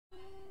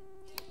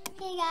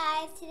Hey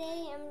guys,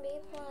 today I'm going to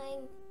be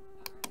playing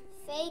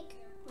fake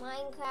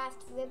Minecraft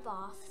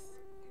ripoffs.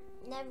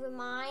 Never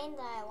mind,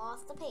 I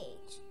lost the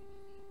page.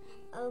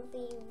 I'll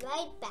be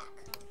right back.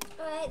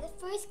 Alright, the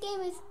first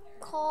game is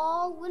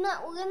called, we're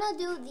gonna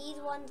do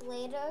these ones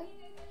later.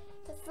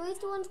 The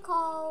first one's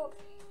called,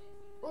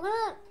 we're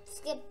gonna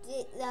skip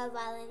the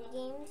violent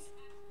games.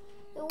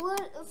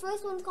 The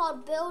first one's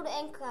called Build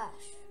and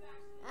Crush.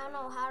 I don't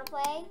know how to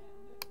play,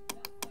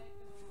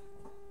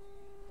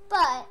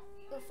 but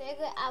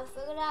I'll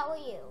figure it out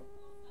with you.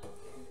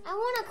 I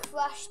want to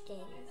crush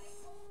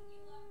things.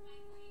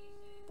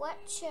 What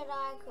should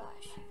I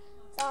crush?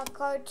 So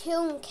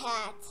Cartoon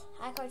Cat.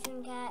 Hi,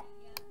 Cartoon Cat.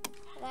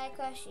 Should I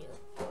crush you?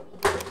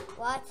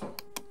 What?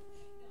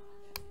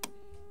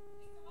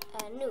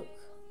 Nuke.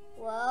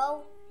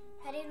 Whoa.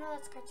 How do you know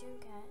it's Cartoon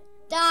Cat?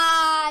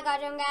 Die,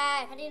 Cartoon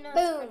Cat. How do you know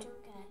Boom. it's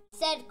Cartoon Cat?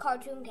 Said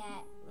Cartoon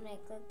Cat when I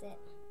clicked it.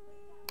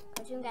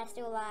 Cartoon Cat's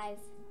still alive.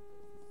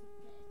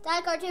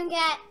 Die, Cartoon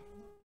Cat.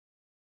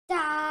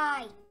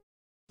 Die.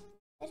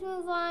 Let's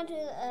move on to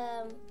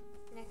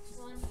Next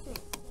one.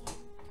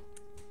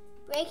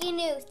 Breaking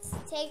news.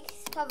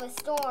 Takes cover.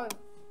 Storm.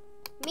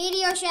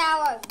 Meteor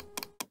shower.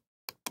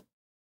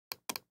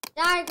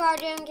 Die,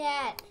 Cartoon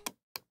Cat.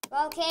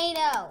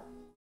 Volcano.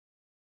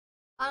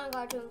 On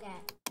Cartoon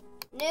Cat.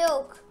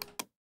 Nuke.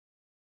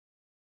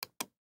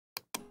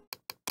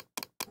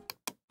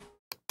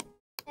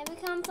 I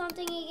become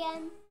something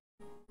again.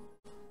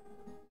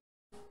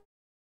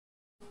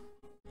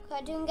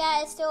 Cartoon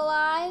Cat is still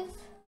alive.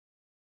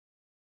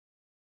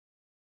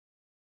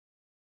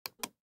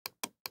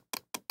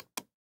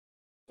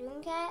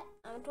 Cartoon Cat,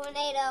 I'm a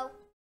tornado.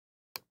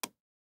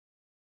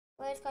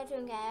 Where's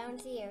Cartoon Cat? I don't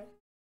see her.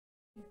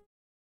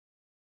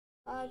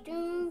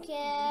 Cartoon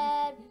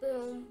Cat,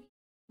 boom.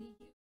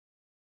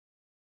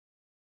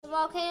 The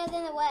volcano's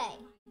in the way.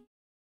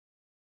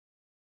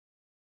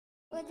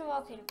 Where's the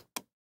volcano?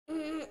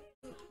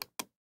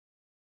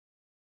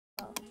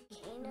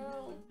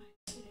 Volcano.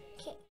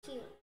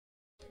 Cute.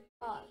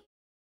 Oh.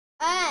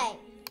 Alright,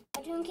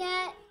 Cartoon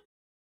Cat,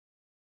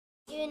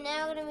 you're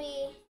now gonna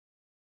be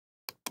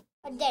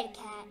a dead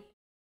cat.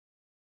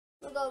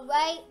 We'll go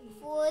right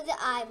for the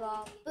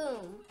eyeball.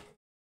 Boom.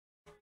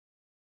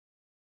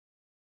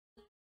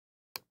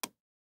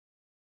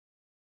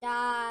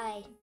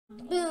 Die.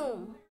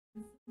 Boom.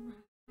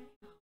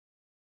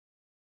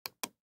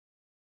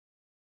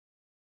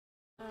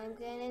 I'm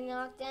gonna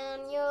knock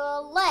down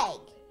your leg.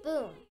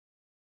 Boom.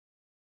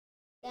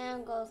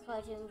 Down goes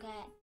Cartoon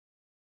Cat.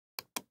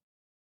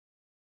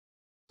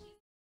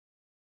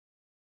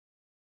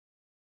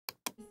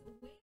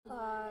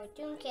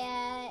 Cartoon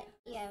Cat,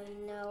 you have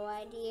no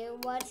idea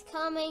what's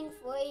coming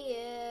for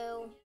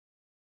you.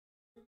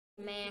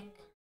 Mac.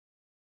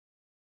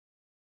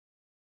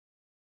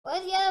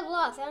 Where's the other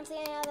blocks? I don't see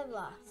any other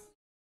blocks.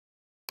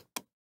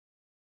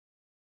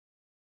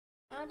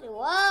 I don't see.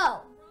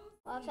 Whoa!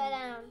 Upside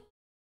down.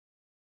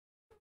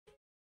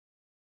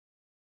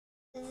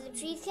 Does the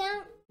trees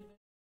count?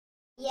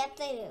 Yep,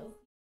 they do.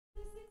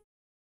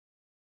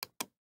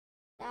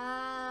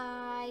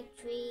 Die,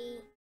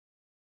 tree.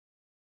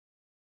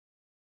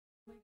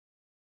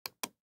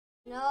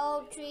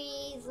 No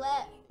trees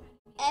left.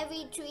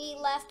 Every tree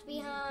left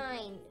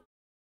behind.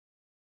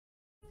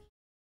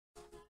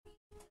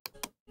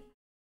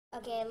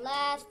 Okay,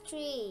 last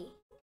tree.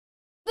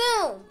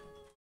 Boom!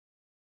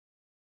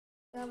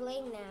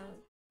 Doubling now.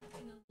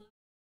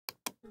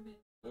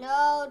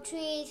 No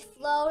trees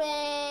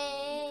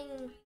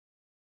floating.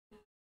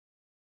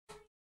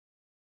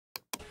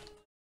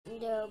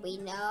 There'll be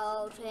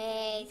no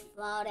trees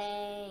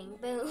floating.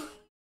 Boom.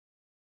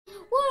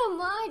 What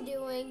am I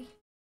doing?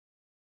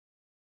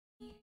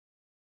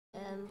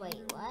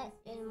 Wait, what?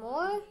 There's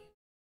more?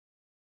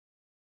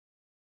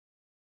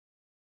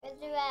 Where's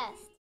the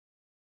rest?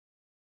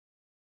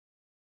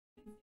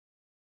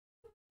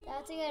 Do I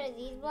have to go to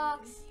these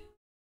blocks?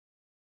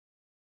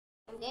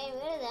 I'm getting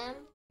rid of them.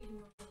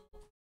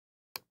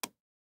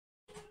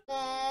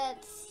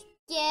 Let's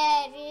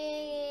get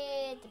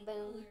it.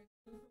 Boom.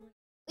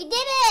 We did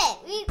it!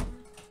 We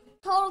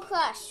total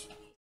crush.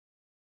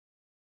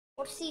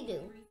 What's he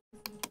do?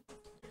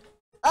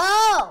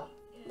 Oh!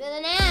 There's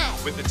an ad.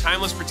 With the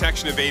timeless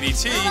protection of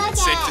ADT,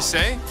 it's safe to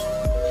say.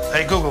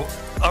 Hey Google,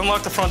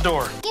 unlock the front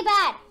door. Get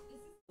back.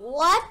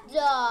 What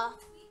the?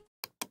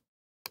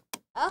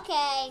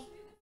 Okay.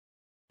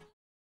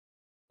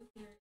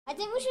 I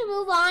think we should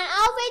move on.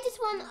 I'll rate this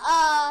one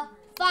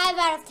 5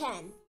 out of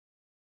 10.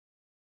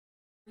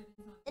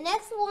 The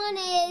next one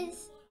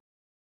is,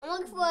 I'm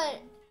looking for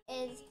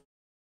is,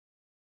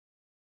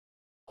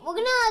 we're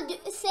gonna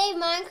save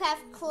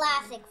Minecraft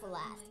Classic for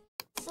last.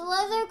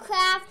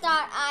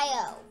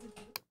 Slithercraft.io.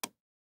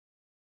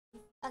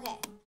 Okay.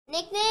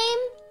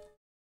 Nickname?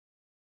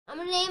 I'm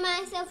gonna name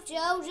myself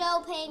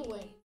JoJo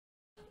Penguin.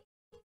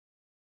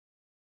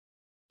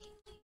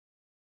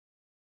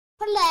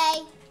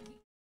 Play.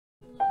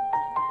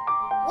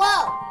 Whoa!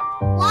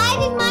 Why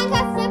did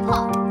Minecraft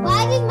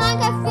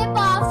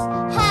ripoffs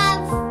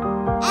have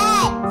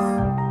eggs?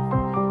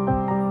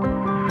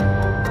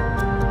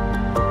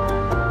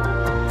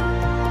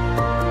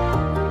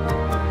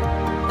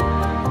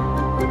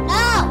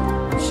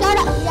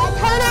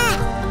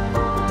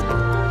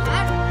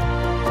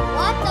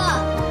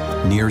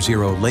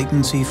 near-zero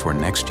latency for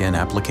next-gen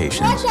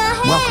applications. What the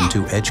heck? Welcome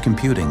to edge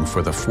computing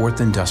for the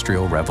fourth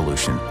industrial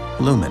revolution.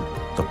 Lumen,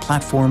 the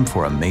platform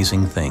for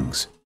amazing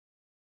things.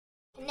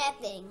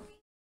 Nothing.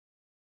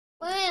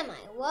 Where am I?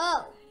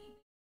 Whoa.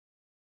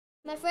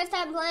 My first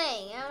time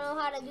playing. I don't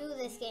know how to do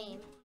this game.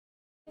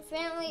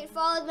 Apparently it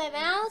follows my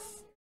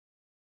mouse.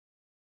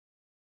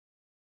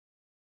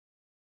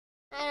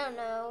 I don't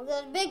know.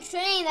 There's a big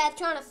train that's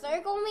trying to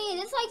circle me.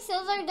 Is this like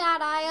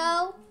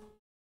Scissor.io?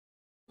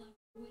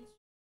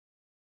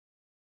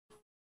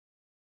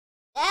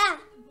 Yeah.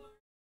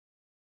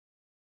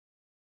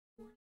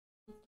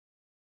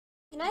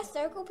 Can I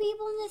circle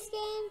people in this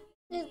game?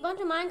 There's a bunch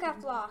of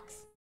Minecraft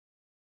blocks.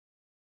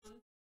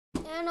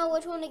 I don't know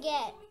which one to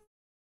get.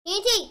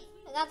 TNT!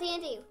 I got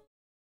TNT.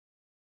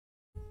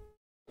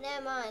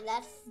 Never mind,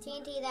 that's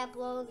TNT that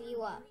blows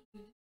you up.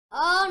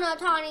 Oh no,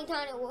 Tawny.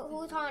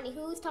 Who's Tawny?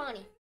 Who's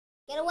Tawny?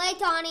 Get away,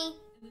 Tawny.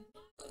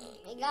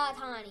 I got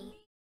Tawny.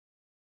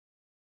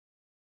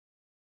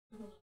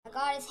 I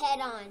got his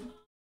head on.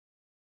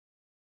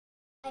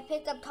 I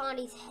picked up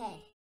Tawny's head.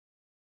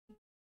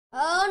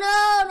 Oh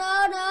no,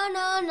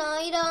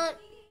 you don't.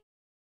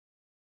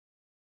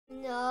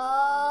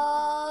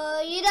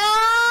 No, you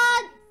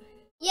don't.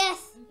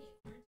 Yes.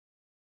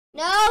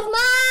 No, it's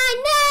mine.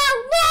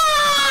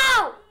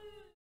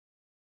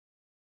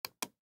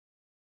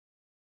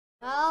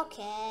 No.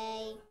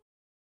 Okay.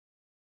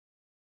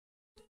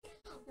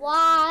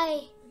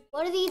 Why?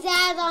 What are these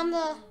ads on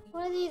the?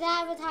 What are these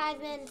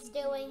advertisements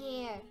doing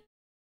here?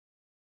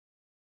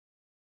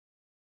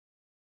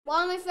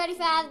 Why am I Freddy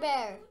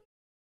Fazbear?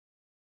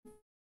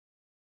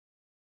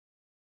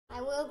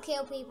 I will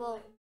kill people.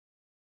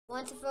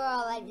 Once and for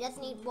all, I just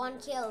need one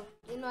kill.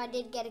 Even though I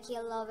did get a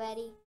kill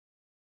already.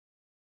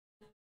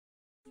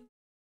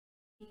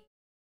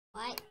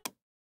 What?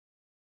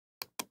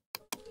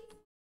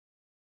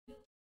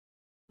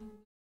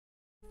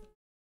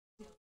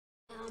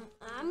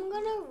 I'm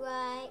gonna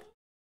write,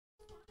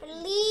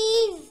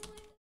 please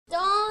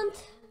don't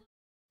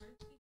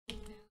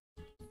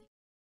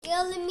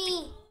kill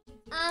me.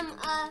 I'm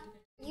a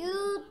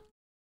YouTuber.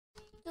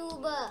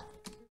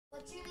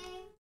 What's your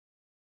name?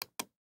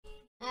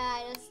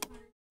 Just.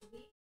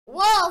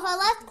 Whoa, if I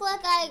left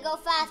click, I go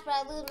fast, but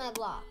I lose my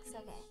blocks.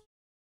 Okay.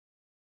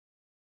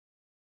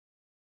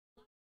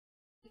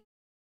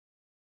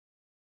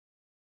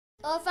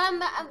 Or if I'm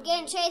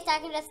getting chased, I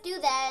can just do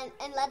that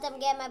and let them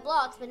get my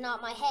blocks, but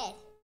not my head.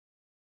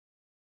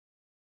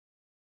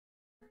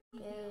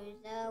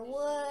 There's a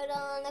wood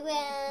on the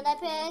ground. I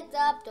picked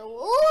up the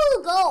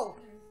ooh, gold,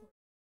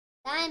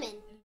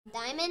 diamond,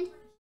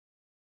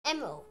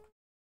 emerald.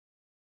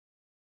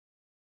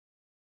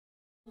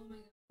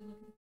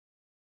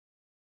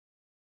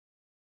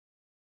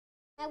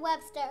 My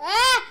Webster.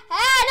 No,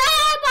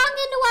 I bumped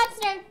into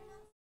Webster.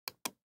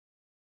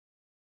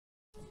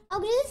 I'll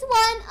give this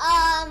one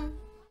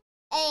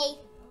a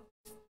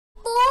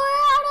 4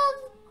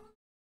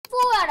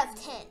 out of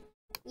 10.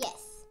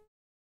 Yes,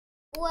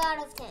 4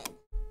 out of 10.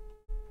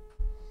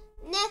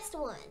 Next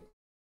one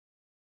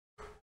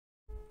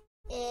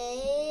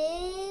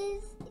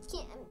is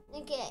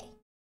okay.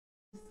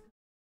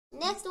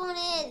 Next one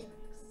is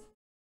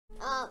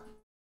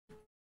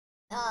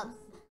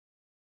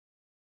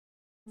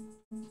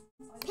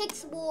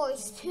Pix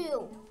Wars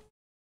 2.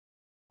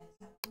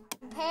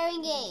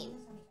 Comparing games.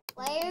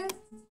 Player.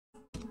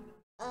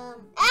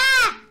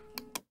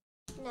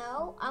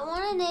 No, I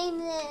want to name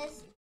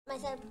this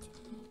myself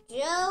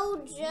Joe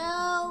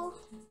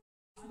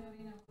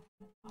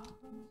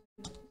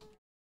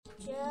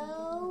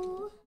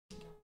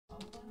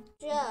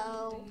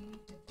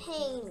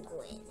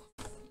Penguin.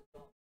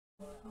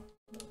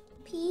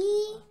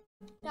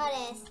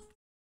 P.S.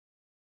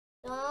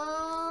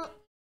 Don't.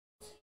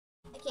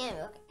 I can't.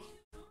 Okay.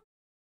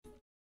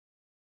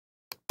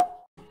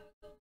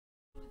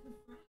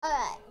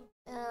 Alright.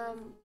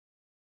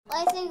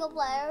 Play single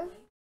player.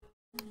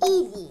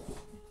 Easy.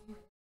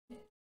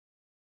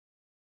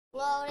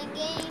 Loading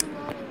game.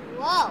 Loading.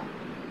 Whoa.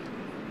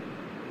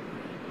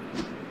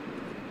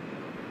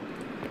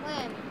 Where am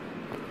I?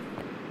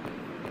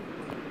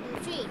 In the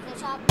tree. Can I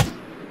chop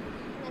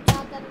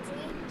down the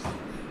tree?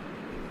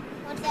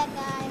 What's that,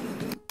 guys?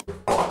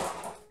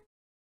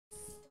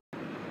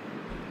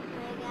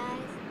 Alright,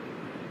 guys.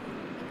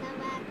 Can I come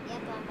back?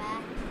 Yep, I'm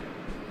back.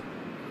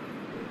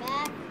 I'm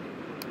back.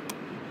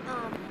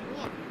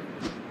 Yeah.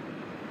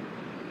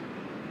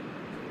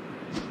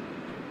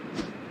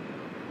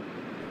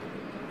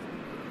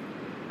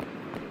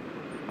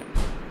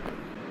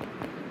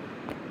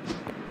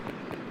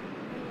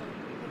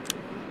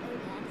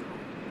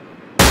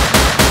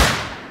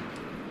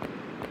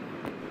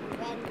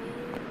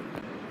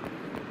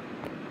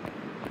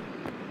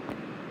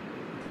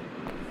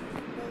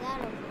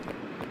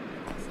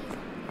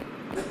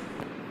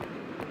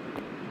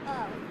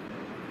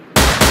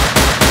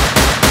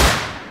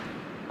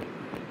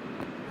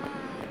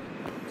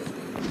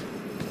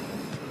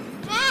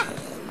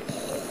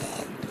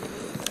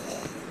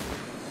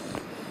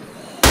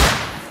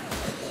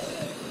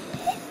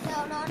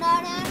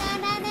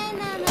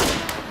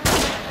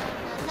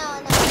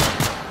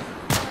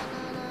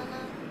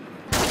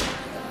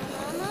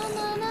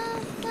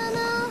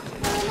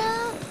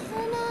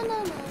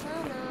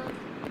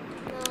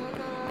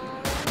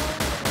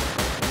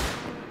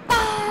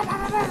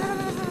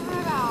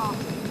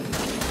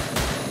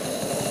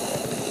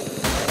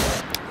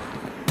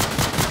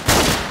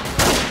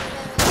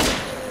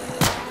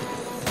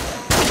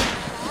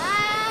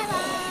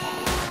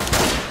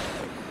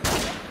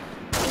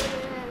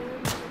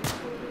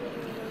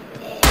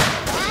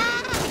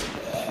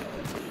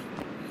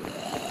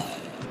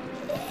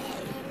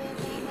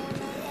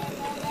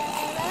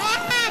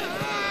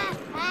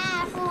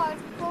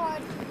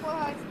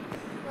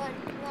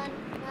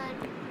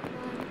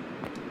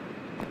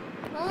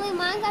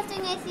 Minecraft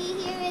thing I see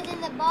here is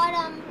in the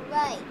bottom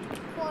right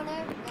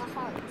corner, the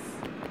hearts.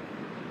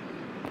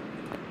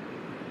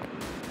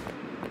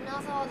 And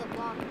also all the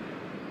blocks.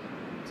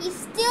 He's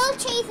still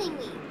chasing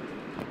me.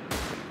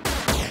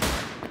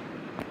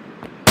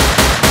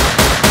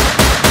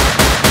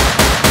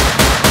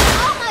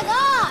 Oh my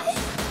gosh!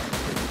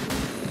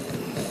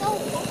 So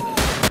cool.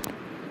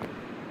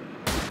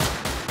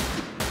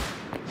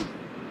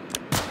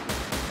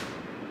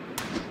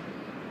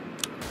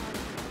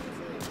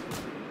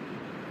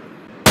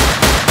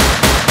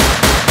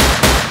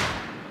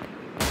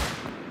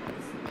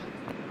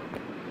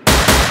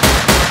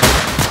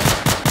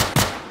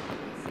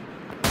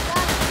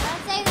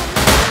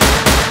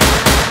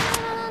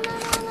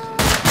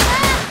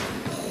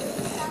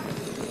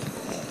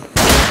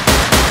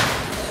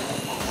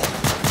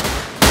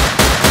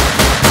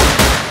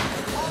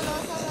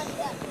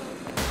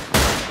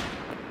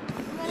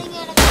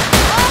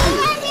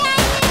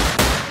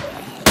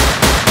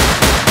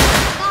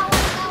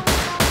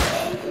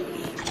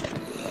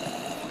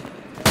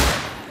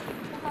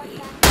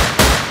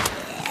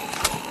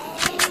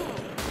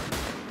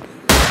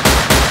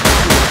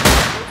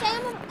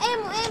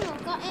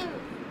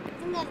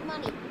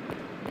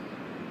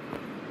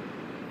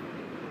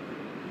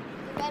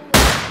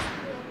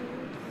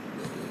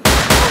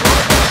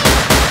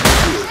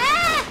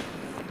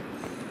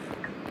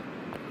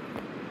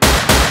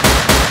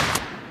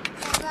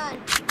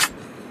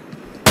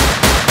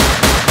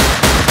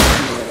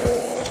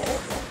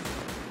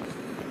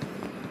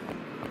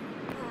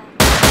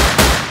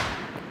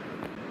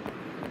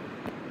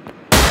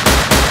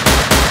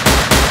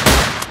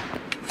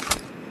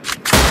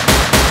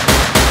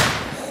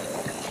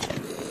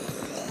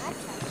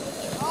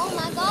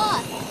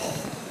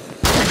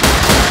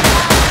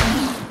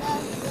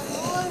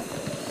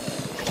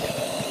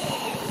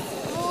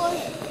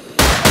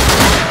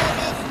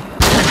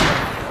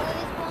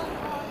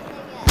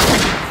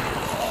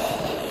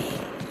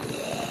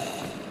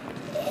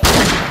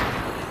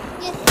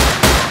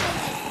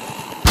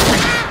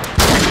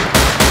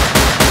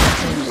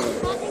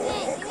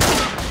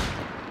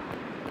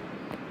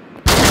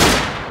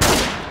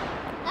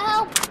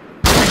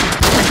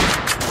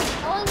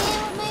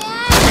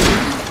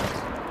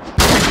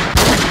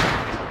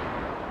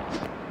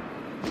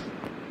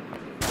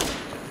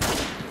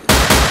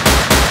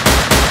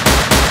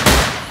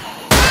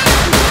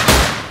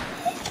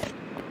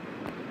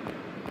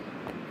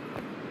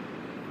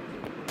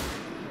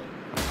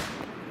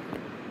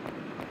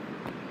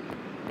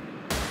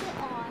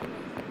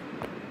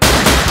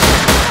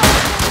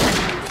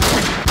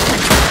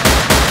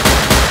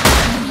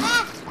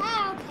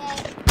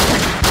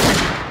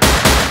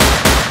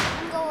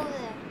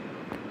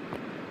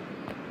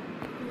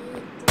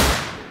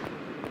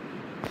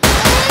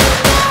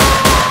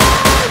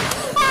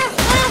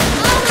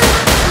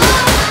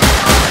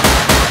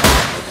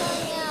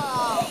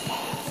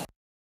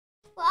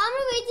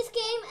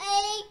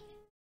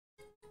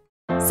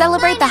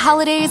 Celebrate the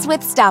holidays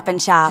with Stop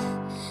and Shop.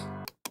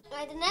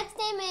 Alright, the next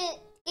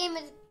game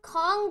is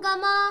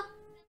Kongama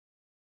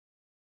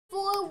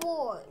 4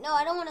 War. No,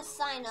 I don't want to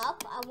sign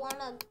up. I want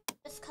to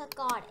just click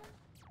on it.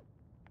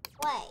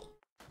 Play.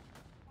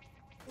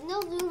 There's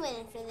no zoom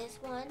in for this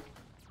one.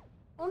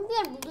 I want to be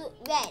on blue,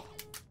 red.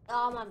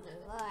 Oh, I'm on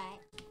blue. Alright.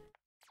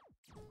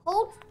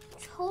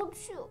 Hold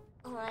shoot.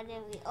 Oh, I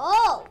didn't.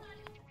 Oh!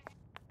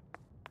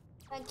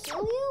 Can I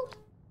kill you?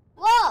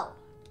 Whoa!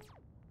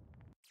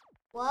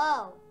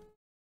 Whoa.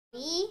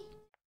 B?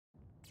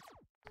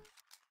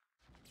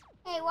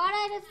 Hey, why did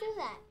I just do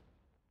that?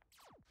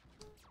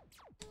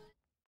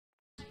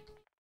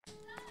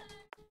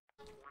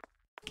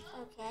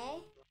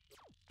 Okay.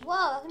 Whoa,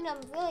 I can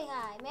jump really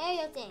high.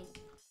 Mario thing.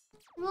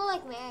 More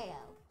like Mario.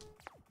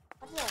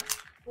 What's this?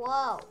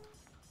 Whoa.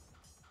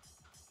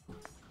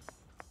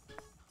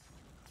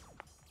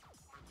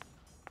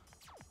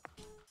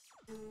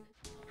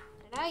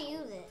 Did I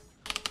use it?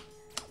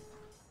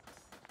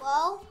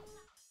 Whoa.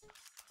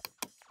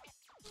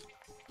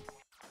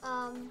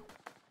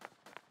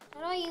 How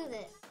do I use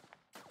it?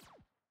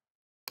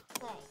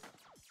 Okay.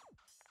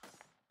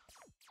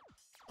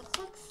 I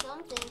click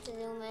something to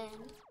zoom in.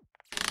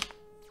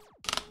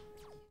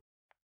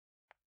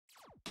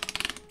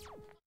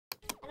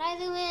 How did I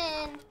zoom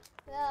in?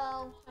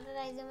 No. How did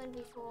I zoom in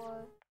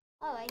before?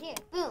 Oh, right here.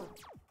 Boom.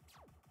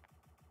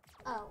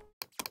 Oh.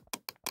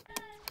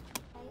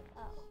 Right.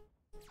 Oh.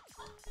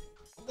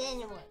 It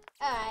didn't work.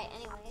 Alright,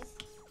 anyways.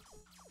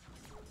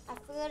 I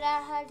figured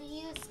out how to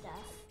use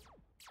stuff.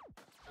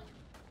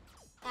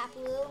 That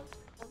blue?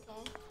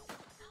 Okay.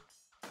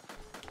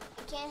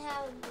 I can't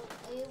have a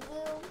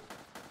blue?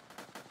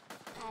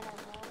 I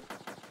don't know.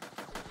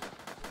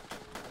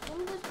 I think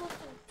we're supposed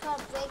to try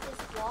to break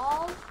this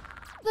wall.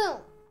 Boom!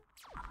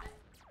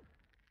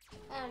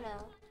 I don't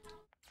know.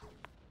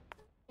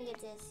 Look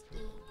at this.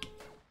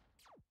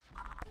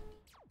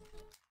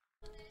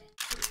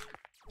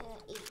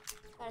 E.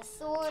 Got a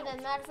sword.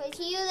 I'm not afraid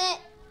to use it.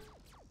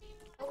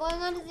 I'm going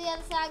on to the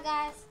other side,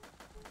 guys.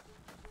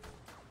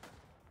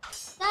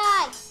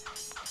 Die!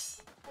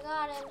 I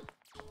got him.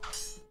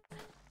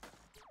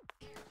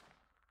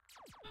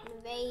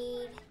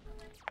 Invade.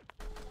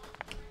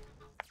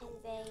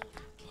 Invade.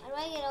 How do I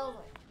get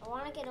over? I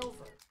want to get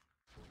over.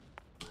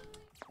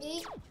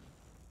 Yeet.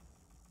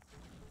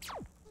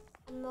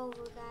 I'm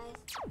over, guys.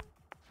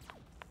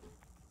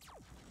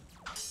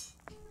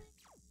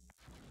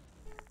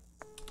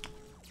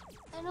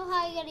 I don't know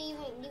how you can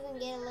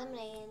get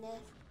eliminated in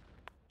this.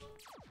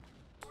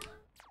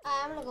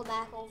 Alright, I'm gonna go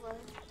back over.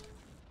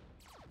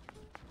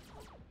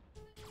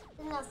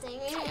 There's nothing.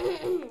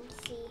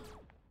 See.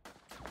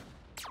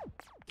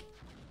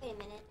 Wait a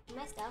minute. Am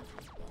I stuck?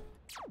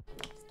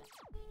 Good.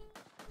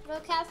 No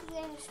capsule's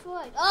getting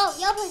destroyed. Oh,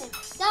 yellow person.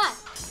 Die.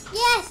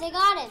 Yes, they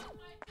got him.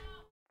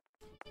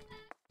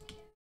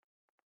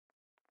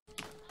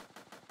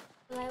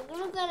 Alright, we're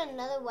gonna get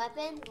another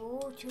weapon.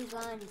 Ooh, 2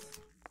 guns.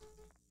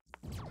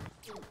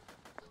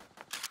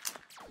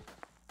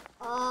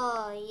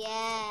 Oh,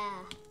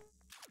 yeah.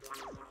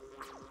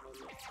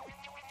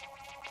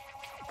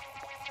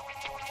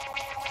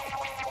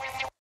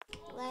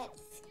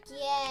 Let's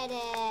get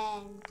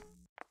in.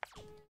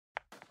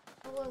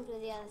 I'm going to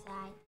the other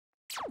side.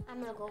 I'm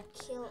gonna go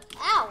kill. Ow!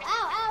 Ow! Ow!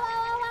 Ow!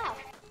 Ow! Ow!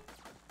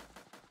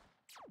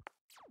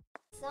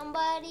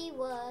 Somebody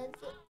was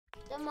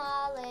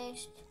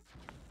demolished.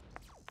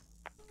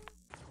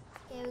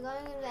 Okay, we're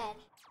going in red.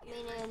 I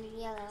mean in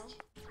yellow.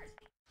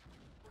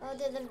 Oh,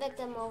 there's a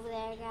victim over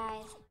there,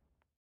 guys.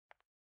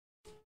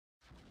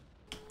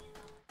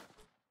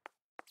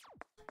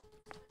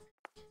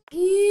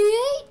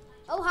 Yeet!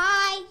 Oh,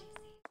 hi!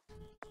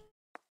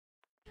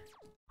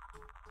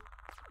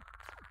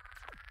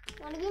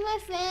 Wanna be my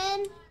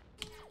friend?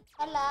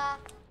 Hello.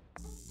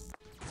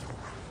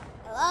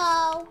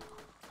 Hello.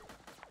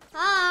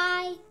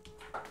 Hi.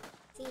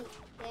 See,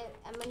 there.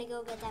 I'm gonna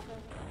go get that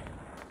person.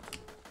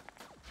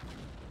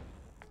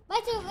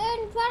 But we're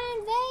trying to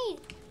invade.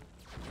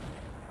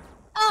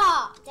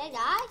 Oh, did I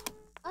die?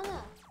 Oh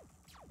no,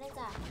 did I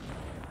die?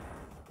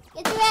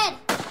 Get the red.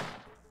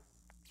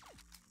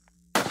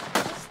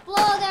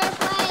 Explode their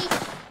place.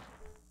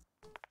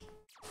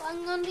 I'm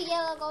going to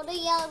yellow. Go to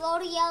yellow. Go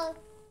to yellow.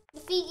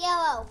 Defeat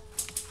yellow.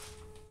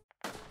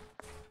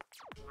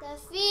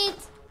 Defeat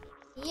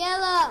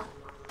yellow.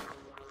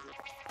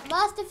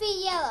 Must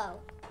defeat yellow.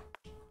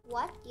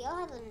 What? Yellow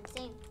has an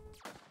insane.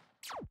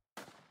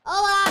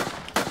 Hola.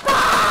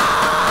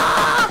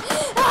 Ah!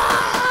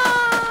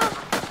 Ah!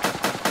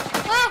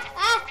 Ah!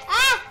 Ah!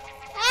 Ah!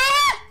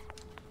 Ah!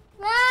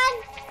 Run!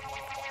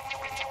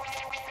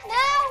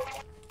 No!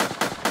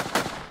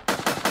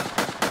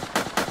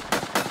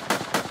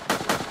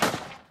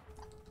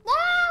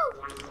 No!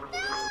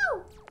 No!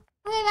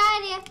 Okay, bad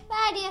idea.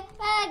 Bad idea.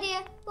 Bad idea.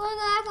 Go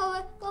back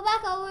over. Go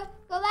back over.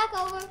 Go back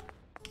over.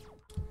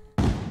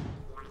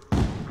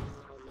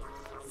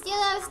 Steal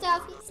our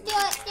stuff. Steal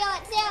it. Steal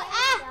it. Steal it.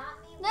 Ah!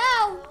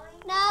 No!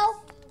 No!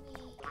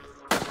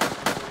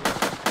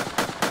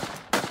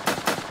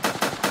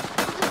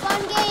 It's a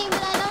fun game,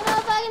 but I don't know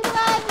if I can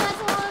survive much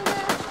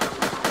longer.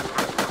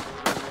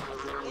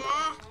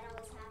 Yeah.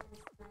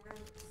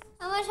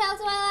 How much health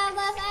do I have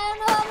left? I don't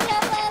know how much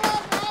health I have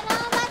left. I know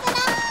I'm about to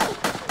die!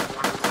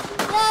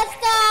 Let's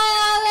die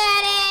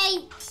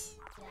already!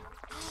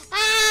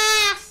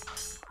 Ah!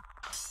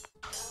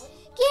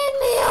 Give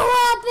me a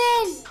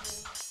weapon!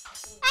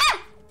 Ah!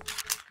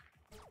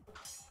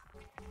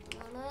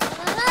 No, no,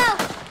 no, no!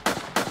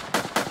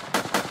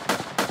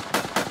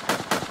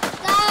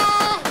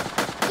 Die!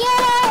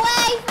 Get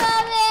away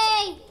from me!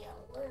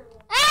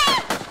 Ah!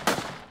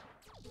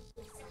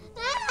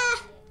 Ah!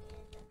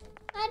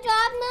 I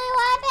dropped my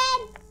weapon!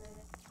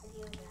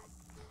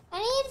 I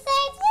need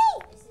safety!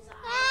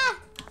 Ah!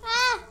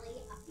 Ah!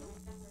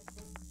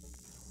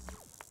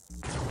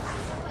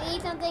 I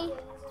need something.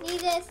 Need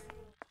this.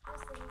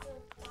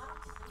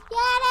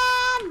 Get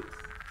him!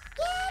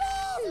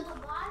 Get him!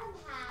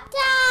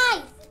 Die!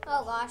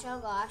 Oh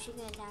gosh, you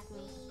can attack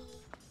me.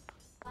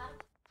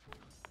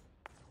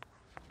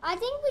 I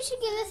think we should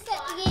give this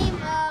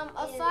game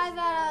a 5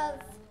 out of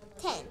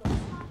 10.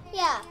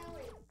 Yeah.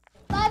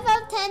 5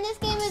 out of 10. This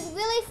game is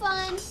really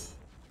fun.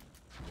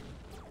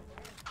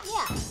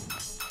 Yeah.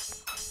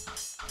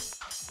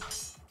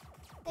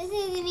 This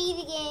is an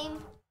easy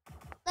game.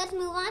 Let's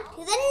move on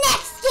to the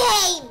next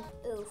game!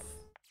 Oof.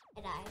 I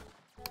died.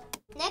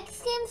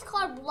 Next game is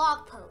called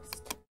Blog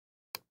Post.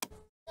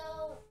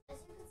 So, as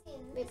you can see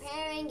in this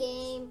Preparing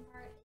game.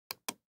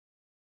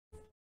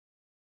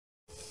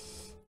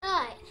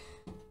 Alright.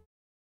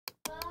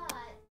 but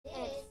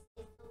this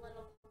is the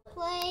little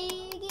Play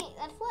a game.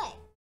 Let's play.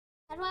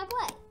 How do I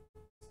play?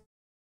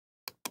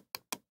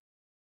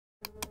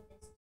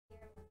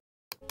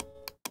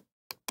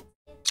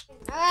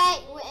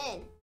 Alright, we're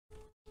in.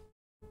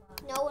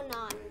 No, we're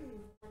not.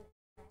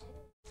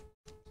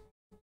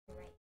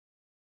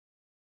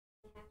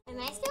 Am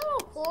I still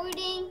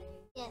recording?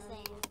 Yes, I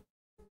am.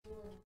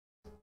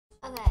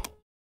 Okay.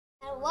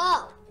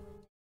 Whoa.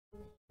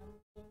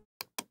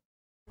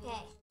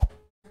 Okay.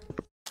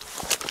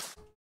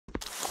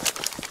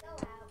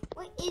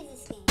 What is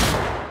this game?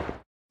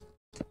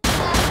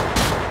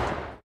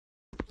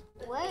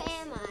 Where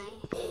am I?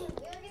 We're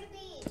going to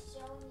be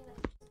showing you.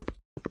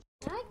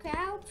 Am I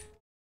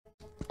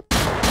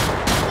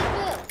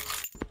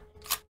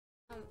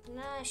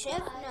I shift?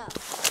 No. I'm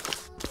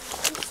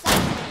stuck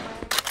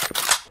somewhere.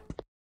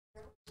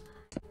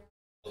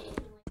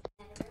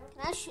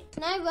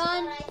 Can I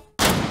run?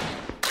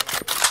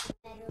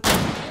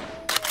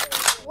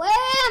 Where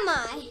am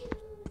I?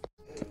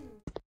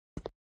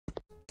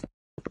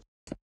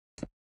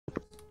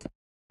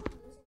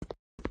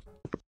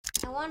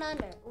 I want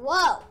under.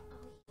 Whoa!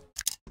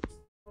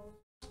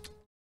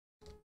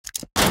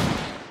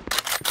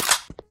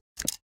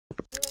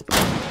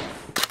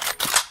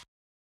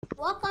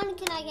 What gun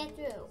can I get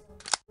through?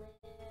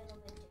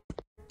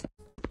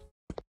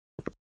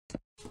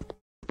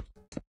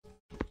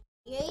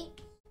 Yay.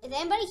 Is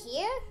anybody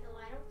here? No,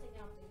 I don't think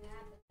I'll do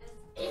that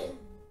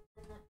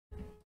because I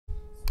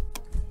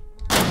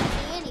don't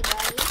see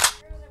anybody.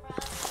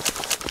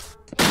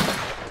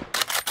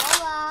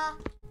 Hola.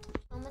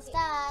 ¿Cómo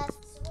estás?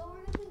 So what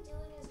we're gonna be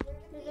doing is we're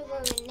There's gonna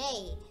a be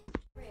grenade.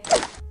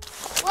 having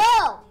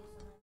Whoa!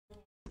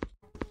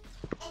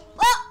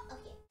 Whoa!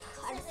 okay.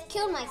 I just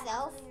killed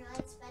myself. Something really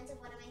expensive.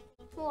 What am I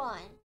thinking? Hold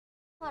on.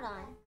 Hold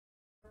on.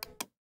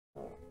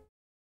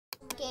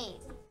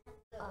 Game.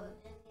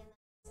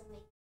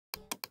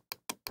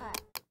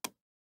 Alright.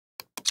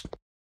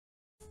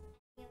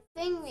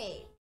 Thing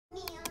raid.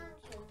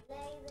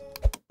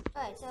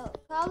 Alright, so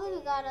probably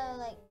we gotta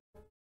like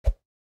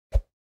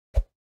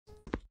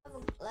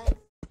let's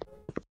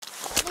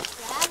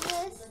grab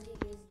this.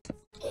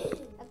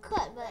 I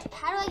could, but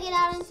how do I get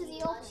out into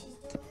the open?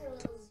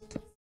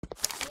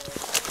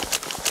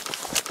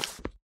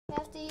 You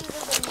have to use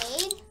a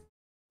grenade,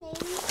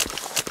 maybe?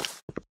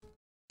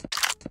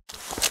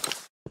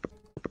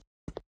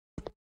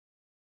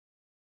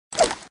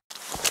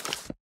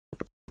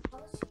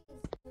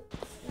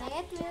 Can I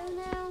get through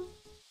now?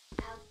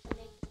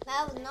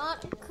 That was not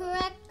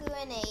correct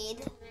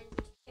grenade.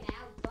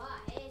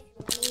 I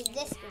need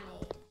this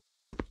grenade.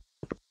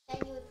 Then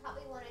you would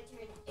probably want to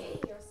turn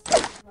your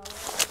sleep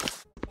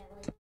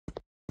mode.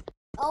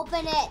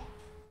 Open it.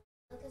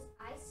 Because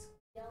I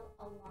squeal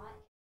a lot.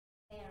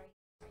 Very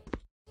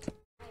great.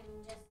 I'm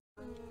just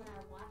when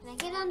I watch Can I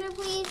get under,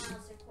 please? I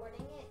was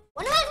recording it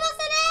What am I supposed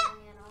to do?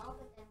 and all,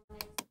 but then when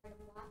I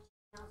started watching,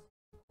 I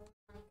was like,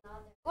 oh my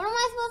god, What am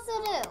I supposed to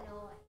do? there's no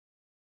way.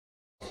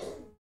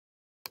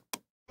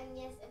 And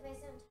yes, if I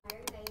sound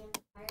tired, I am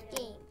tired.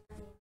 Game.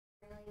 I'm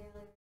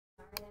really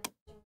tired of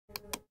getting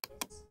through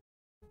this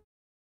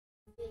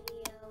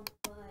video,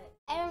 but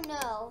I don't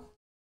know.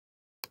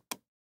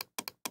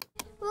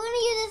 We're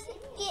gonna use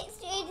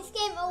this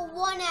game a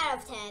 1 out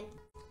of 10.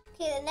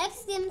 Okay, the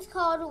next game is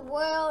called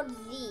World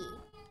Z.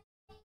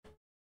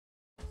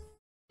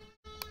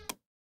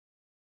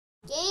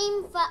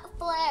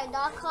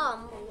 GameFlare.com.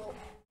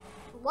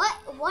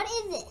 What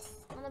is this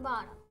on the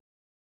bottom?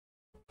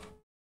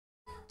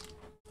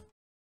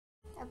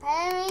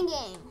 Preparing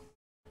game.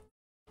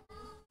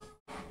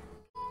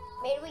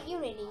 Made with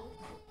Unity.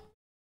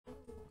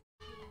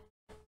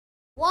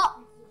 What?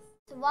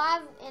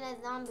 Survive in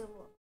a zombie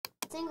world.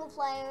 Single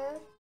player.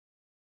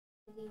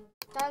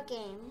 Start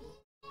game.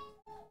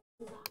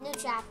 New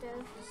chapter.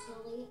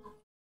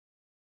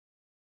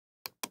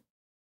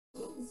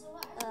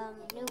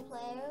 New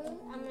player.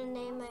 I'm gonna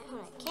name it.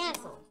 Hold on.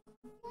 Cancel.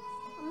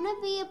 I'm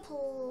gonna be a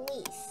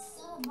police.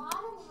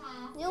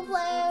 New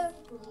player.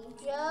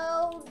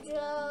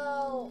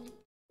 Jojo.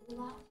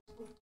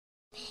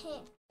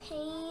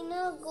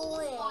 Paina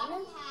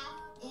Glenn.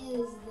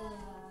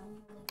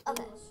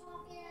 Okay.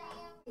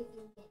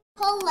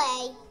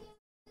 Play.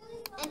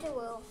 Enter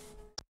world.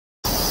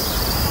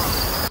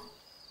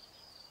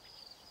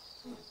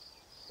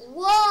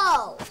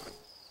 Whoa!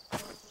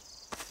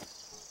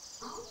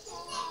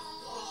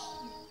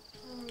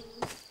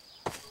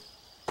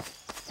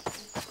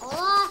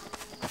 Hola?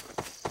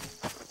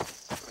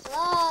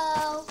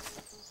 Hello?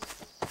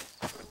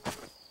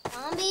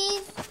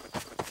 Zombies?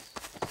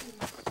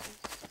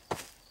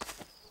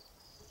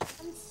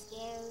 I'm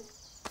scared.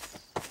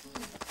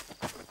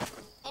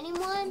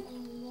 Anyone?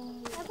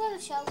 I go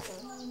to shelter.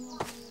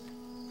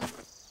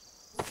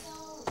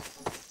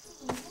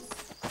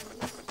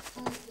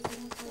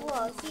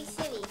 Whoa, see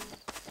city.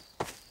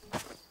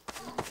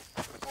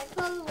 That's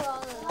probably where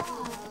all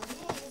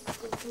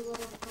the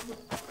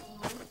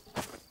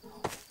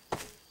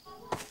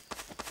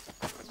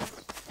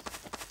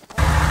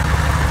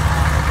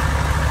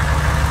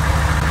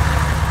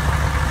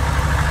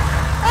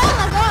oh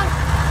my god!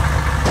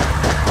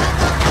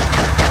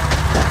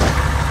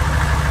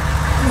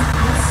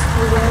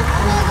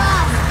 Oh my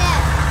gosh,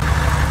 death.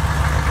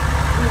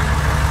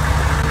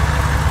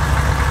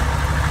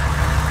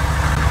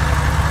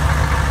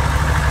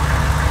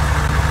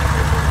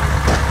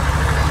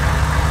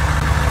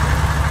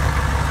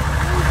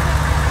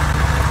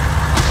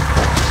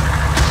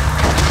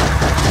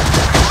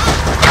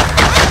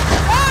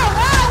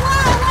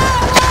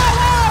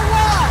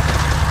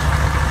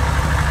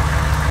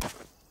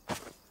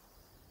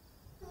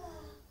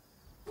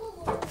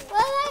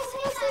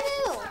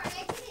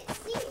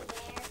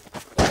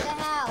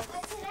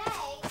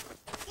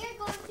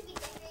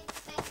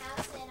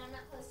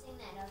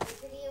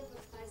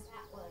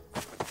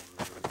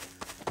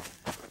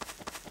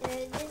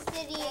 is the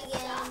city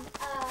again?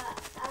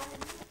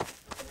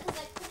 Because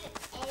I couldn't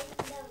end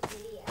the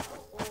video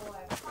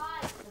or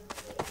pause the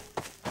video.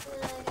 So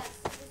then I got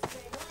super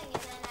annoying,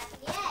 and then at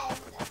the end,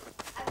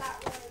 I got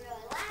really,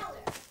 really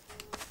louder.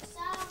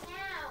 So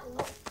now,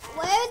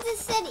 Where is the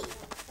city?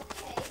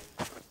 okay,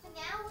 so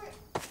now we're.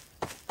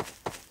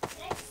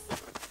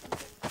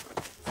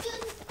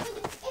 Excuse me,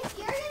 if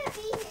you're gonna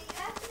be here, you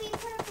have to be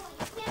purple.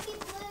 You can't be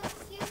blue.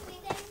 Excuse me,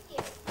 thank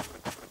you.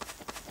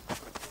 So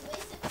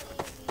basically,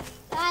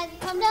 Guys,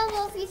 come down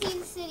below if you see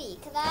the city,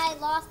 because I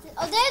lost it.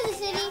 Oh, there's the now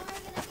city.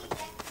 we're gonna be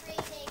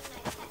decorating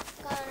my pet.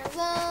 Gonna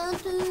run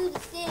to the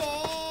city.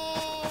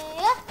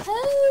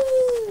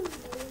 Yahoo!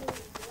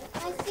 I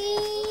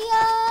see a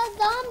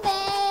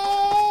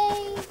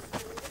zombie.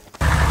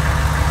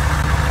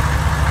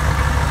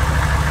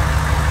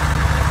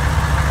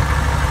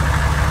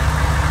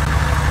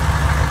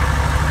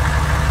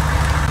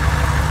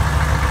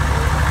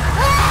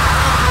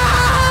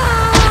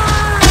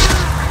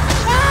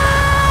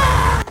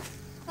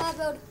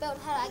 Build.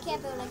 How? I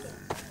can't build.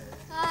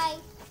 Hi.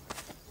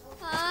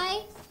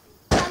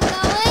 I'm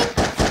going.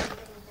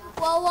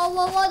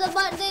 Whoa.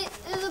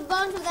 There's a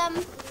bunch of them.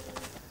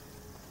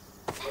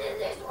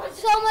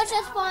 So much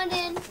has spawned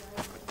in.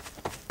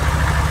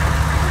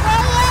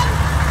 Whoa.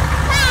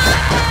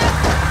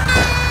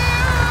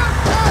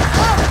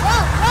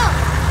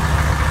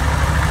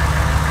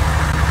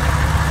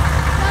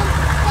 Jump.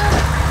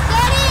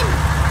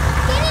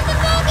 Get in the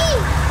buggy.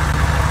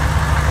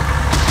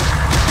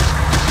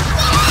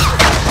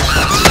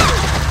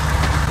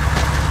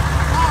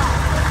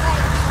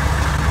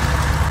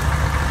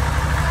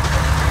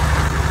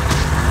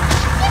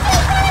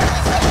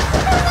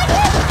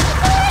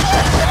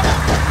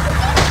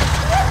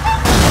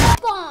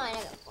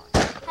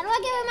 How do I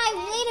get my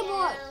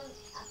leaderboard?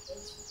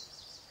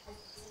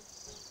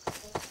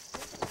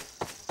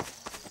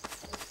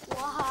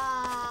 Why?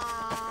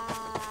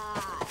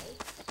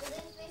 So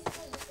this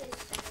basically this is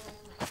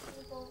my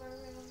sleepover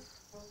room.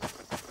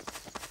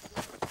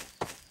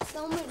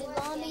 So many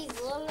zombies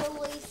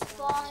literally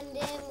spawned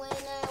in when I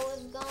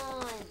was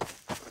gone.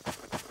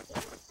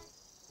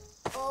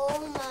 Oh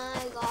my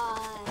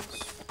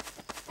gosh.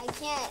 I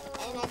can't,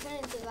 and I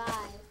couldn't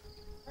survive.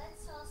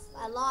 Let's all sleep.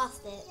 I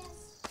lost it. Yes.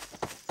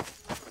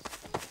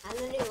 I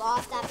literally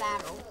lost that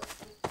battle.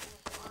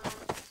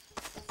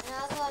 And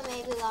also I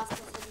maybe lost the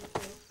city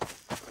too.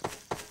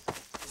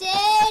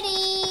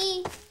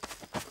 City!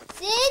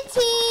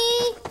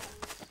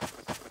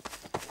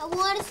 I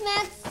want to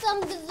smack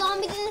some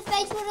zombies in the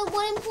face with a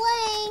wooden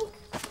plank.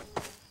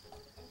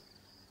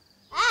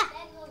 Ah!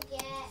 Then we'll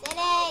get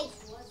City!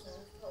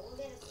 Warzone, but we'll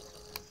get a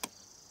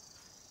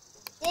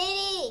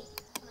City!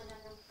 Come on, no.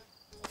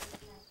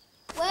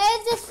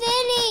 Where's the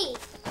city?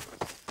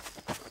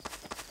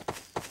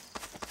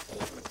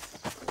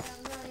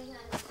 I'm running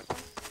out of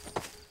stuff.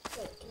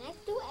 Wait, can I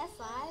do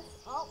F5?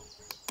 Oh.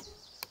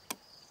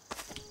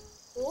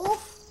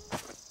 Oof.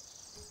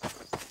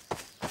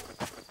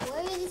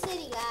 Where is the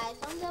city, guys?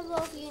 Comment down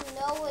below if you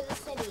know where the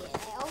city is. I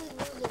always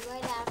lose it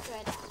right after I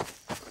die.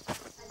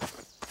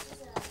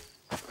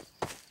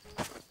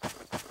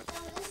 So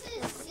this The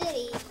is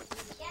city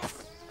guest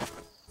room.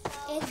 So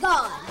is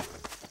gone.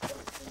 the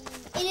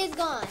It is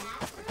gone.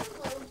 bathroom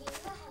will give you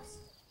a house.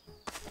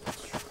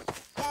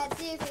 Yeah,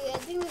 seriously, I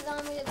think the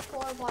zombies have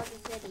tore apart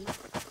the city.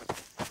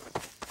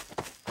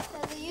 So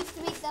there used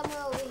to be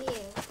somewhere over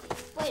here.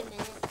 Wait a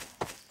minute.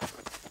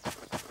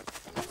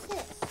 What's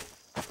this?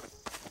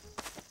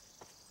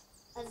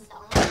 A zombie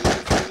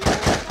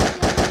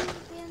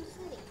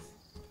city?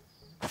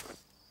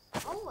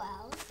 Oh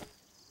well.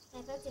 Can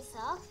I pick this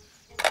up?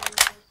 I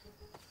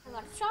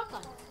got a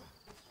shotgun.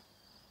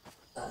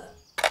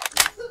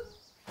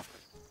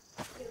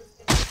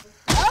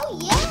 Oh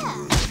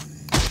yeah!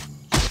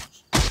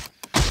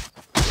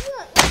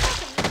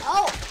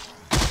 Oh!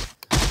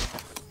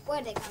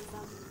 Where'd they come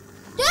from?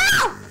 No!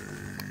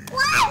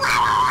 Why?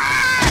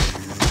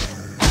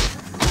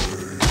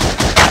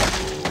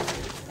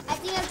 I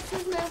think I have to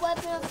choose my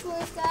weapon of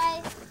choice,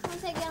 guys.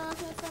 Once I get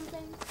onto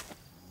something.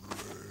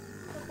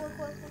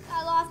 Quick. I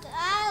lost it.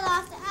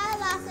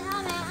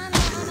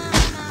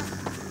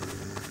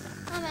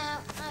 I'm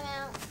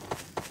out.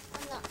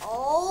 I'm not.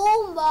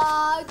 Oh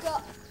my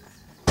god.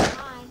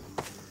 Hi.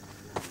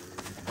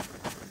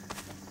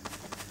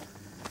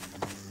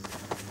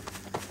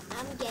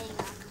 I'm getting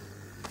up.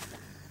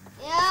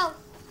 Yo,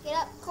 get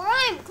up.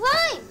 Climb.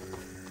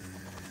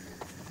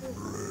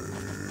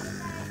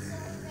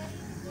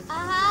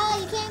 Aha,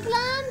 you can't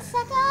climb,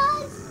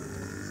 suckers.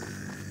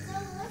 So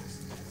let's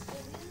just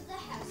give you the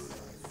house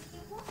tours. You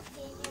walk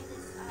in here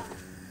this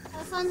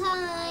Have a fun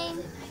time.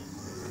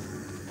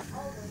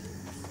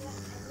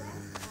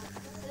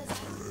 There's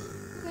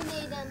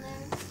Grenade down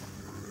there.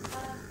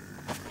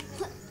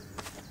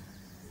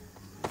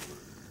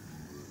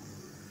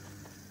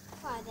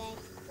 Why are they?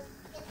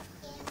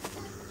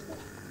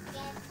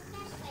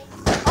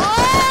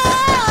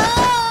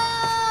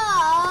 Oh!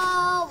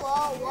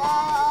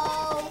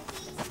 Whoa.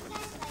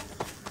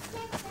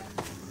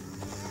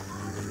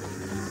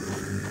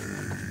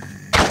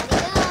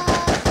 Ready, go.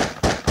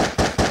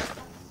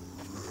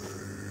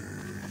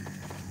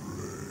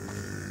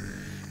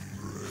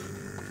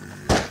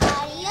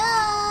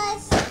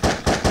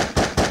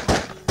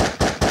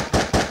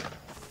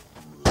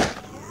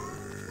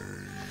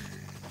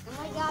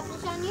 gonna drop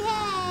this on your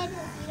head if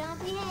you don't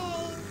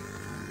behave.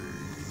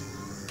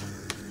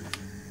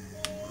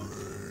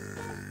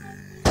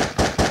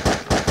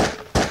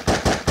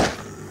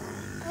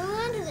 Moving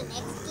on to the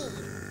next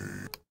game.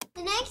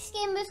 The next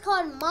game is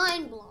called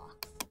Mind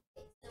Blocks.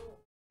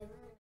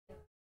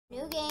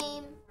 New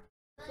game.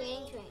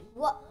 Creating terrain.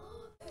 What?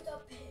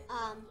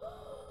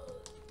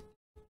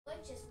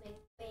 Let's just make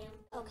bam.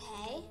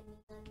 Okay.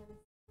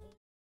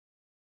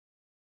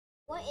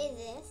 What is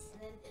this?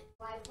 And then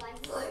fly.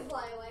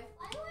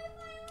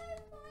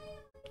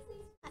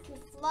 I can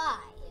fly.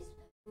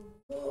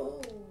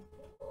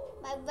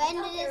 My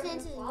render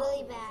distance is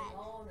really bad.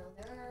 Oh no,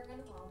 they're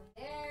gonna fall.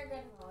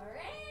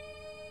 Hooray!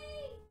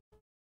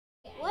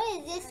 Okay, What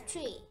is this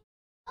tree?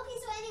 Okay,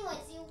 so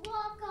anyways, you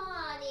walk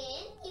on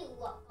in.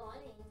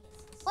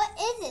 What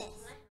is this?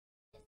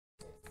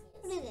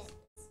 What is it?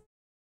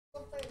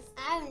 Slippers. I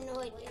have no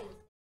idea.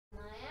 My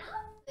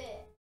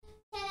outfit.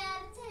 10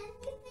 out of 10,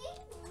 you think?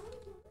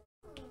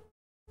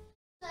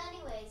 So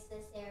anyways,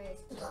 this area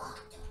is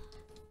blocked.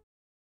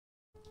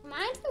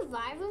 Mine's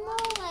survival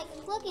mode? Like,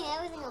 I'm clicking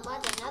everything a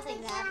bunch and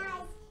nothing's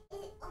happening.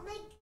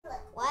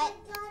 What?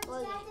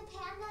 What?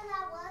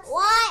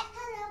 What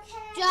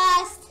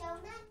just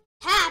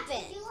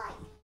happened?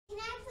 Can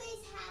I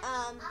please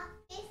have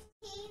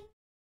 15?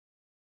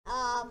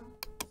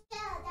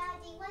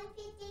 Daddy,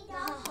 $150.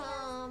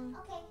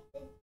 Okay,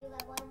 then you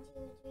got 1,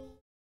 2, 3.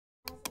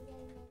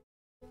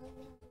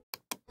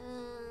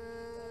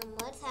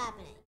 What's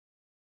happening?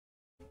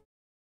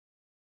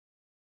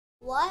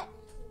 What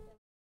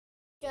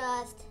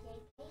just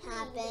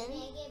happened?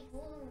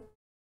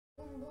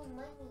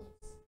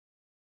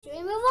 Should we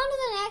move on to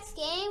the next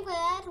game? Because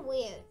that's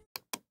weird.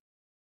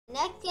 The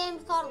next game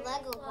is called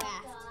Lego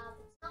Craft.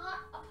 It's not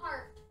a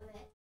part of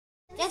it.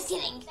 Just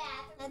kidding.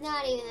 That's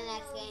not even the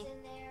next game.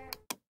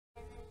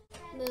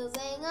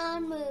 Moving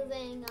on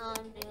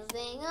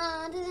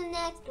to the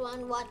next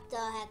one. What the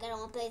heck? I don't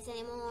want to play this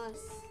anymore.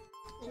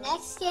 The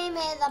next game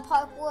is a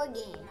parkour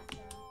game.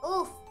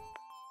 Oof.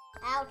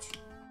 Ouch.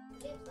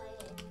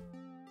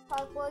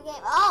 Parkour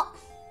game. Oh!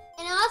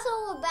 And also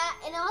we're back.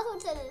 And also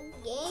it's a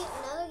game.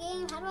 Another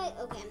game. How do I?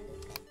 Okay, I'm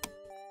just gonna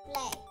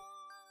play.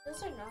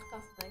 Those are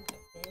knockoff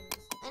Minecraft games.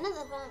 I know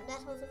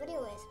that's what the video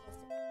is supposed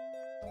to be.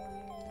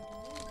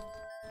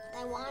 I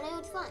want it.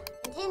 It's fun.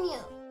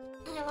 Continue.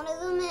 I want to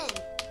zoom in.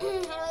 How do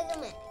I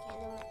zoom in? I can't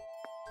zoom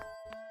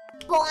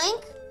in.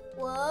 Boink.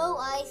 Whoa!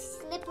 I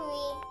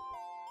slippery.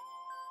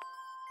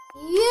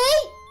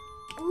 Yeet.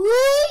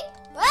 Yeet.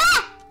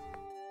 Ah!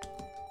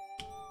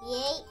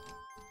 Yeet.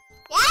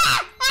 Ah!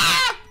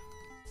 Ah!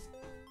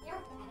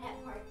 You're bad at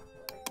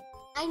parkour.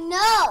 I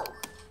know.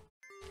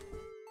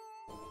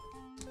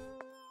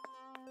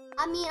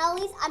 I mean, at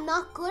least I'm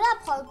not good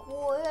at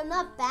parkour. I'm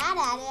not bad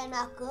at it. I'm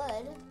not good.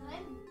 I'm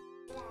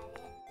bad at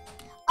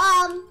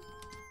it.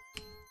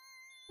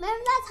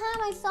 Remember that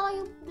time I saw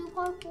you do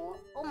parkour?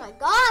 Oh my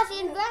gosh,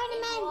 in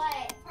Burning Man.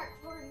 What?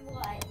 Parkour in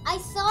what? I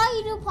saw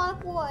you do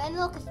parkour, and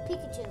look, it's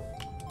Pikachu.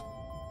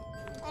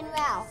 And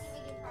Ralph.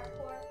 See me do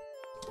parkour?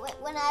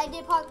 When I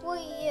did parkour,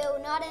 you,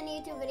 not in a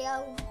YouTube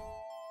video.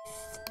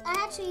 I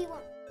actually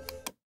want.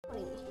 What do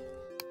you mean?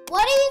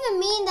 What do you even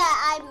mean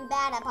that I'm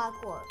bad at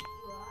parkour?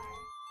 You are.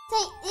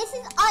 Say, this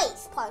is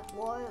ice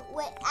parkour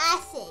with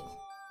acid.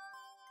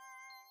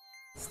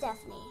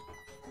 Stephanie.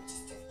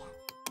 Just do that.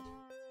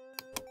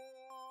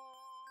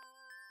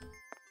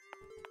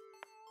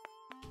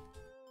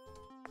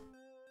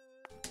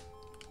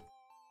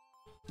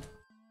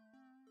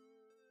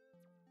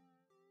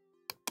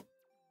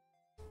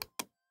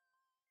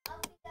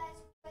 Hope you guys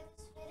enjoyed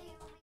this video.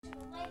 Make sure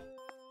to like,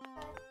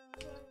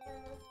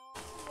 subscribe,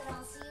 and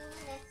I'll see you in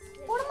the next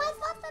video. What am I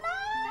supposed to do?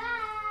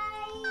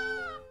 Bye!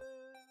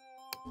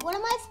 What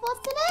am I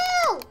supposed to do?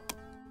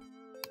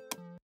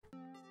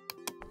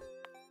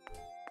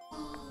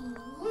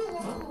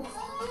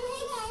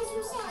 Hey guys,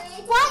 I'm sorry.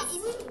 What?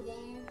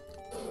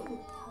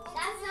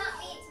 That's not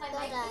me, it's my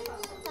microphone.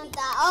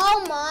 Oh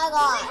my I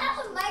god. have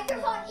a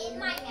microphone in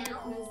my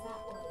mouth.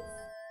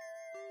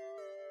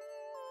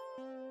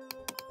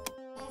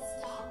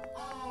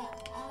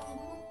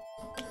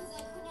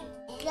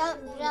 Jump,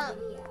 jump,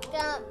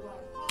 jump,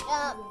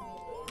 jump.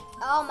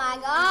 Oh my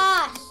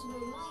gosh.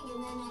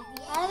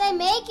 How do they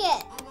make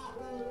it?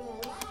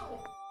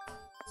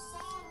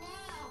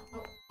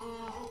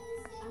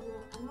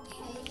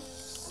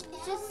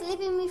 It's just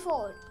slipping me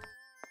forward.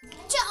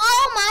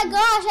 Oh my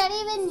gosh, I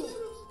didn't even...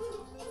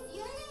 If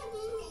you're not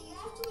doing it, you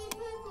have to be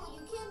purple.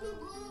 You can't be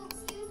blue.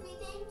 Excuse me,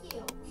 thank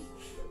you.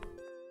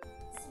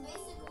 So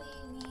basically,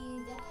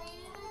 we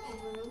decorated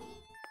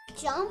it.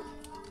 Jump.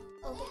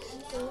 Okay,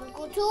 don't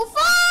go too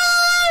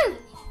far.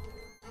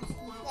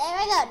 There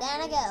I go, down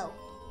I go.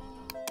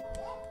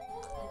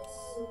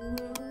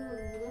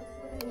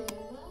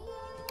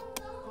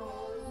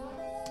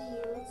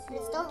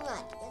 Let's don't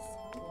run. Let's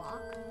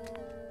walk.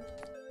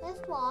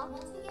 Let's walk.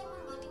 Once we get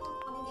more money, we'll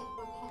probably get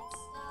more pet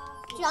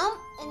stuff. Jump,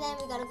 and then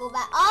we gotta go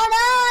back. Oh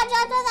no, I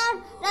jumped down.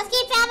 Just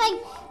keep jumping.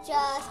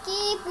 Just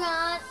keep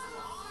running.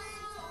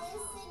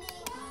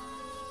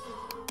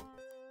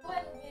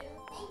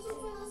 Thank you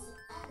for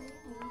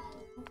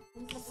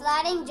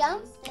sliding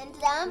jump, and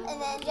jump,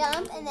 and then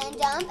jump, and then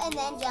jump, and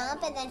then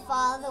jump, and then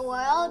follow the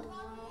world.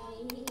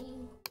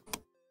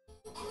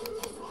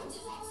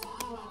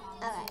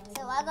 Alright,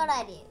 so I got an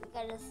idea. We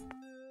gotta just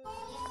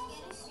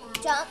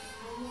jump.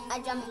 I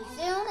jump too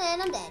soon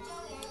and I'm dead.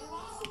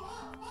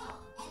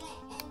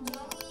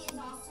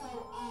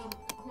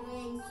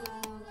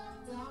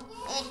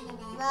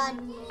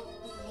 Run.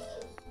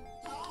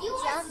 You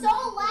are so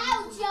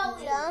loud,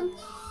 Joey. Jump.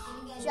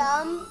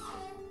 Jump.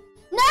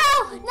 No!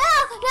 No!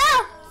 No!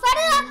 Fight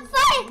it up!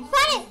 Fight it!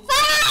 Fight it!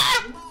 Fight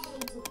it!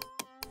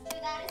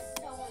 Dude, that is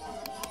so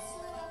annoying.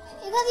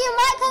 Because you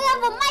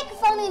have a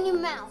microphone in your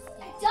mouth.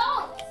 I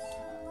don't.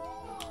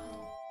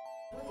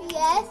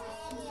 Yes.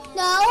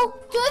 No.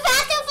 Do it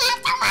faster,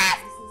 faster,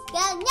 faster.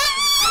 Yeah, no.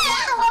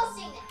 I'm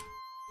hosting that.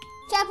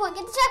 Checkpoint.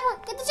 Get the checkpoint.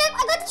 Get the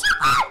checkpoint. I got the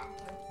checkpoint.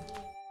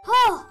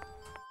 Oh.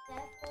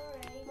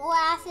 More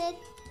acid.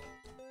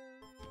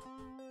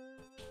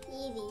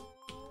 Easy.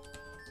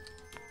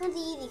 It's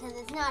easy because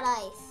it's not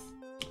ice.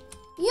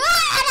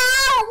 Yeah, no.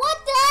 What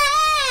the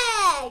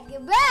heck?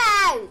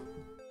 Bro.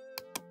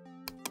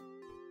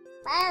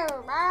 Bow,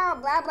 bow,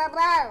 bow, bow,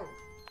 bow.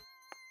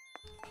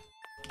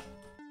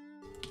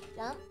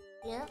 Jump,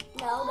 jump.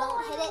 No, don't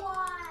hit it.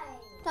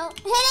 Don't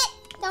hit it.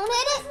 Don't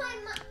hit it.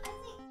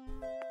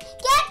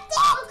 Get it.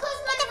 Because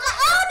my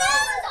Oh no!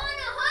 was on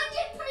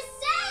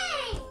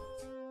 100%.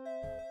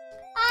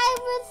 I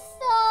was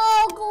so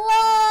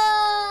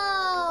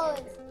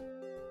close.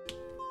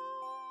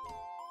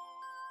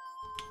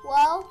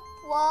 Whoa,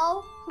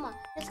 whoa. Come on,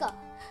 let's go.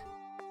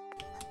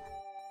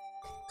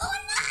 Oh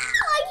no!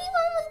 I keep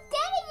almost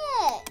getting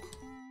it.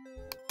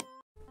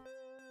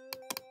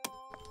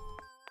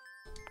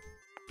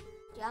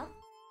 Jump,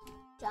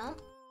 jump,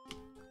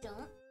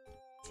 jump,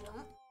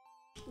 jump.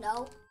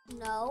 No,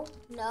 no,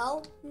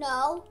 no,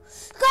 no.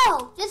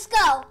 Go! Just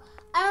go.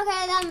 I don't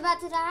care that I'm about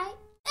to die.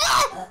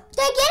 Ah!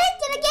 Did I get it?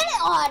 Did I get it?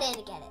 Oh, I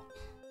didn't get it.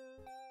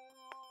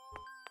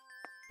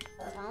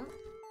 Jump.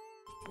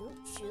 Shoot,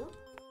 shoot.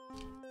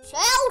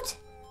 Shoot!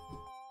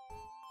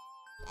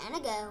 And I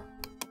go.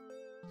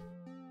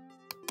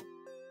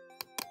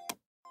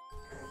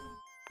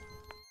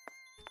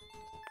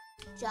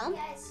 Jump.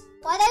 Yes.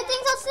 Why are that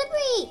thing so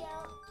slippery?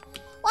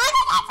 Why is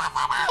that so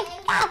slippery?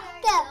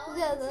 Go,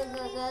 go, go, go,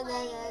 go, go, go,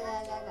 go,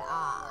 go, go.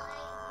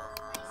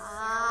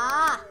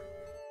 Ah.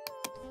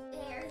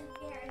 Very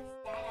sad.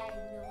 I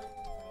know what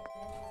to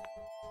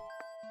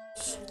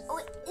play.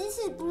 Oh, this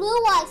is blue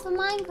eyes from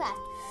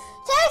Minecraft.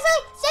 Seriously?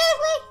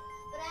 Seriously?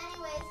 But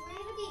anyways, we're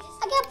gonna be just.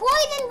 I got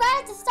poisoned right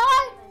at the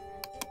start.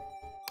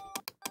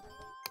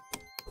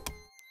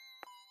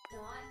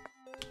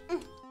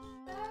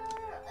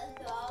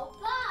 No,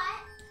 but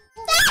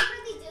what we're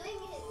really doing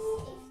is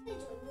if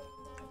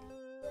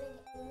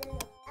they do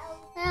it,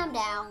 I'm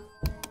down.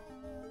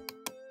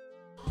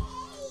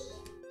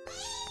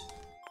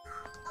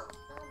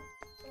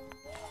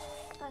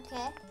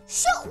 Okay.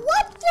 Shoot,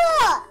 what the?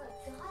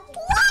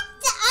 What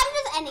the? I'm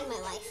just ending my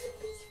life.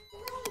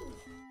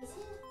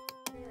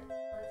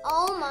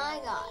 Oh my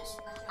gosh.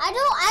 I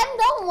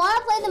don't want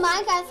to play the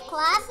Minecraft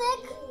Classic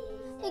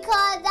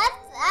because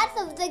that's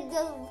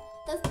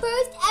the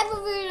first ever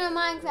version of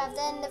Minecraft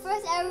and the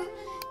first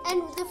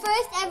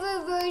ever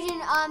version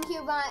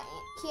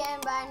Kieran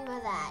Bryan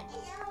was at.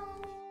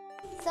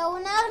 So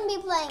we're not gonna be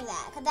playing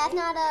that because that's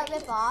not a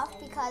rip-off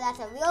because that's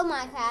a real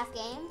Minecraft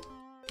game.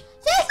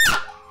 Seriously!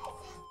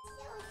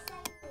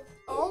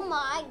 Oh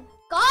my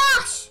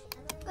gosh!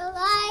 But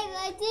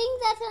I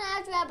think that's gonna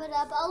have to wrap it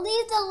up. I'll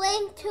leave the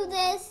link to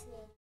this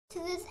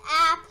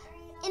app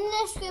in the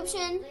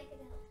description.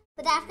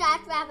 But that's gonna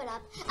have to wrap it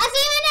up. I'll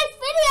see you in the next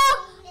video.